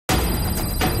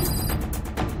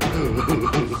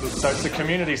So it's a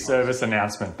community service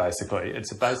announcement, basically.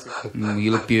 It's a basic...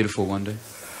 You look beautiful, Wonder.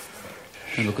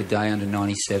 You look a day under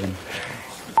 97.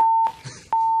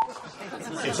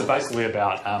 It's basically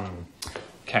about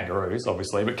kangaroos,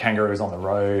 obviously, but kangaroos on the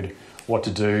road, what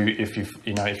to do if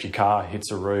if your car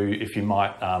hits a roo, if you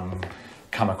might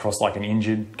come across like an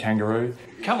injured kangaroo.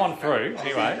 Come on through,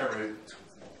 anyway.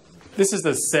 This is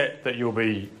the set that you'll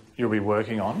be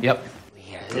working on. Yep.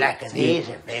 Like a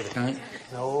laser, baby.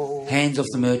 No. Hands off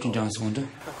the merchandise, Wanda.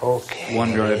 Okay.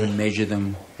 Wander over and measure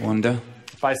them, Wanda.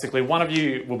 Basically, one of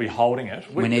you will be holding it.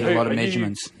 We need a lot of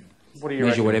measurements. What do you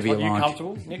measure whatever you like? Are you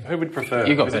comfortable? Nick, who would prefer?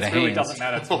 You got better hands. It really doesn't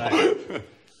matter to me.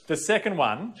 The second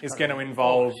one is going to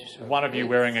involve one of you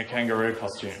wearing a kangaroo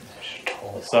costume.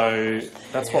 So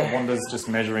that's what Wanda's just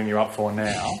measuring you up for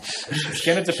now. It's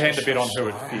going to depend a bit on who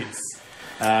it fits.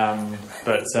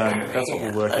 But that's what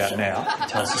we'll work out now.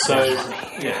 So,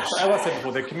 yeah, as I said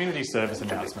before, they're community service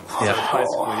announcements. Yeah. So it's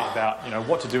basically about,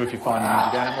 what to do if you find an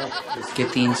injured animal.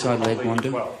 Get the inside leg, Wanda.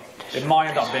 Well, it might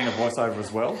end up being a voiceover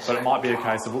as well, but it might be a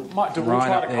case of we'll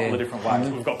try it a couple of different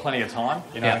ways. We've got plenty of time,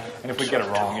 and if we get it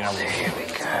wrong,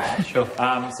 we'll... Sure. So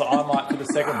I might, for the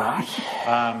second one,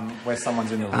 where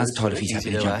someone's in the roost. Ask Todd if he's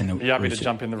happy to jump in the roost. Are you happy to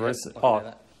jump in the roost?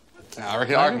 Oh. No, I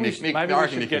reckon Nick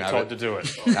should get Todd to do it.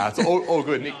 No, it's all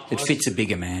good, Nick. It fits a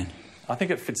bigger man. I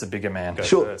think it fits a bigger man.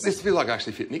 Sure, this feels like I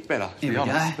actually fit Nick better, to be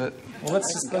honest. But well,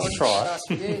 let's try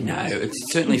it. No, it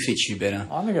certainly fits you better.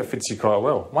 I think it fits you quite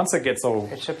well. Once it gets all...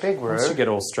 It's a big room. Once you get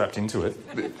all strapped into it.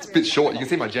 It's a bit short. You can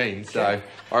see my jeans, so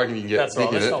I reckon you can get... That's right.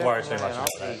 Let's it. not worry too much about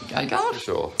that. Okay, go.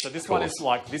 Sure. So this one is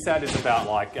like... This ad is about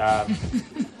like...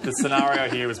 the scenario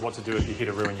here is what to do if you hit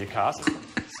a ruin your car.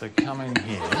 So come in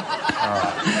here. All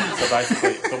right. So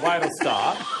basically, the way it'll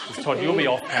start is, Todd, you'll be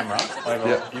off camera.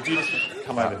 If you just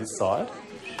come over this side.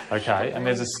 Okay, and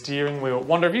there's a steering wheel.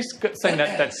 Wanda, have you seen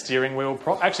that steering wheel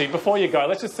prop? Actually, before you go,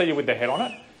 let's just see you with the head on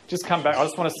it. Just come back. I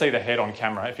just want to see the head on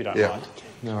camera, if you don't mind.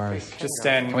 No worries. Just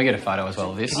stand... Can we get a photo as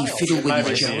well of this? Can you fiddle with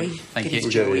his Joey? Thank you. Get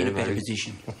his Joey in a better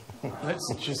position.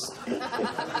 Let's just...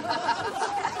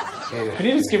 Can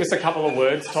you just give us a couple of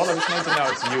words, Todd? I just need to know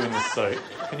it's you in the suit.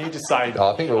 Can you just say...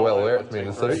 I think we're well aware it's me in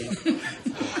the suit.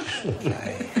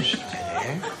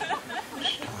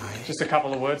 Just a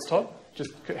couple of words, Todd?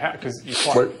 Just because you're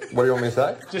quite... What do you want me to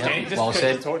say? Well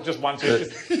said. Just 1, 2,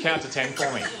 just count to 10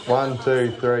 for me. 1,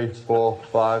 2, 3, 4,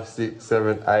 5, 6,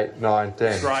 7, 8, 9,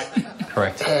 10. Right.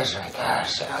 Correct. There's my car,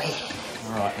 Sally.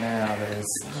 All right, now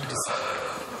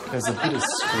there's a bit of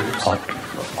script. I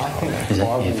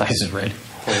think your face is red.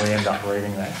 Probably end up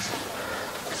reading that.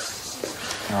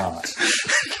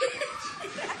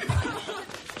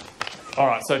 All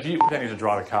right, so if you don't need to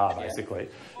drive a car, basically.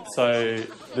 So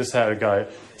this is how it would go.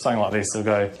 Something like this. It'll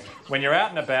go, when you're out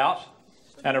and about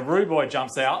and a rude boy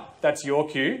jumps out, that's your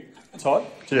cue, Todd,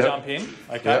 to jump in.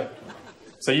 Okay. Yep.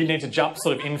 So you need to jump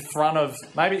sort of in front of...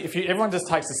 Maybe if everyone just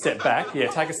takes a step back. Yeah,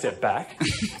 take a step back.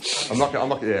 I'm not going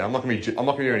to do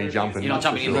any jumping. You're not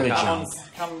jumping in the car.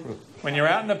 When you're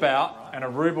out and about and a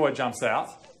rude boy jumps out,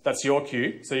 that's your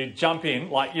cue. So you jump in,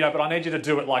 but I need you to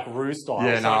do it like Roo style.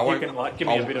 Yeah, so no, I won't. Give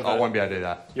me a bit of I won't be able to do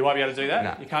that. You won't be able to do that?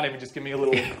 No. You can't even just give me a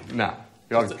little... No.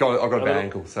 I've got a bad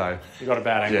ankle, so... You've got a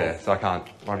bad ankle? Yeah, so I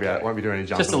won't be doing any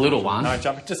jumping. Just a little one. No,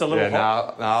 jump, just a little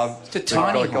hop. No. Just a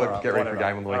tiny one. Got to get ready for a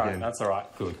game on the weekend. Right, that's all right.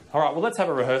 Good. All right, well, let's have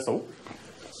a rehearsal.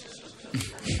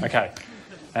 Okay.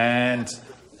 And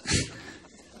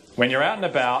when you're out and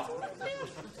about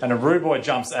and a rude boy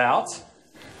jumps out...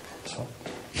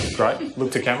 Great.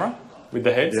 Look to camera with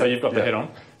the head, so you've got the head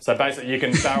on. So basically you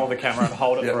can barrel the camera and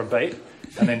hold it for a beat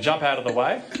and then jump out of the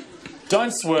way.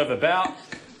 Don't swerve about.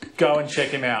 Go and check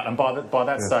him out. And by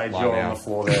that stage, you're on the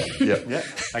floor there. Yep.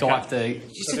 Okay. Do I have to...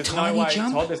 Just a tiny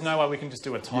jump? Todd, there's no way we can just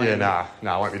do a tiny Yeah,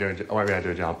 no, I won't be able to do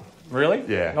a jump. Really?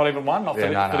 Yeah. Not even one? Not for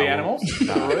the animals? For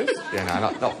the roos? Yeah, no,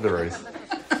 not for the roos.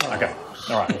 Okay.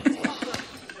 All right.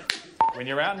 When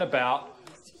you're out and about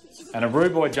and a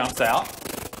rude boy jumps out...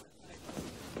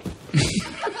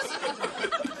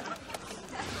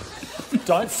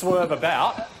 Don't swerve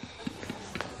about.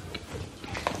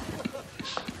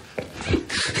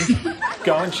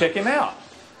 Go and check him out.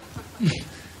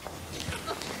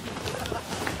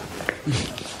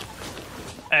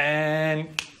 And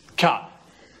cut.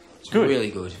 Good.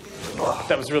 Really good.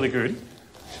 That was really good.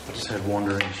 I just had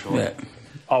Wander in shot. Yeah.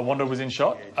 Oh, Wander was in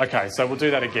shot? Okay, so we'll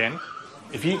do that again.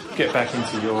 If you get back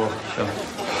into your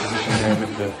position there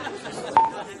with the...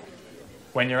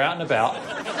 When you're out and about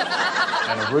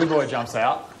and a rude boy jumps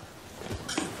out,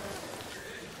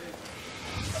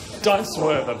 don't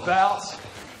swerve about.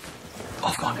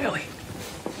 I've gone early.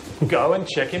 Go and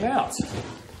check him out.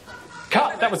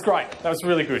 Cut. That was great. That was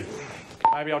really good.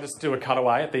 maybe I'll just do a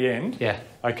cutaway at the end. Yeah.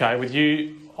 Okay, with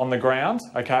you on the ground,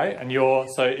 okay, and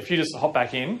so if you just hop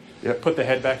back in, put the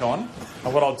head back on,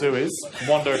 and what I'll do is,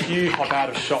 Wanda, if you hop out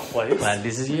of shot, please. Glad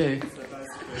this is you.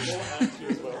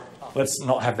 Let's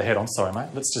not have the head on, sorry, mate.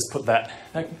 Let's just put that.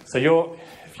 So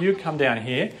if you come down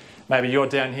here, maybe you're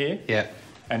down here. Yeah.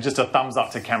 And just a thumbs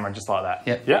up to camera, just like that.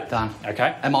 Yep. Yep. Done.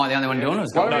 Okay. Am I the only one doing it?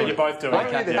 No, you're both doing it. Why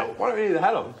don't we need the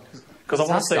hat on? Because I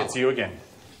want to see it to you again.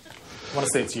 I want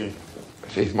to see it to you.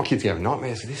 Jeez, my kids are having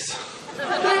nightmares of this.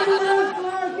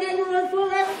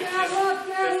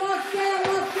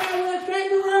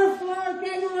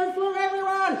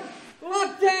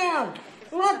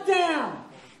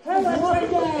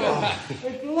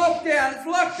 Lockdown! It's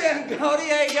lockdown, Goldie.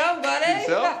 How you going, buddy?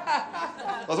 Yourself?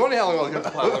 I was wondering how long I was going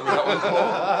to play like that one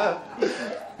for.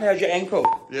 How's your ankle?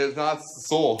 Yeah, it's nice,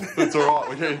 sore. It's all right.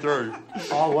 We're getting through.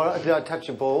 Oh, what? Did I touch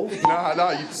your balls? No.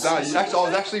 I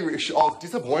was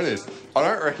disappointed. I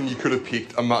don't reckon you could have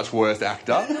picked a much worse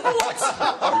actor.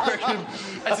 I reckon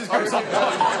That's as good as I've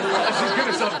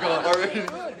got. I reckon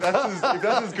if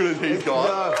that's as good as he's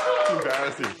got.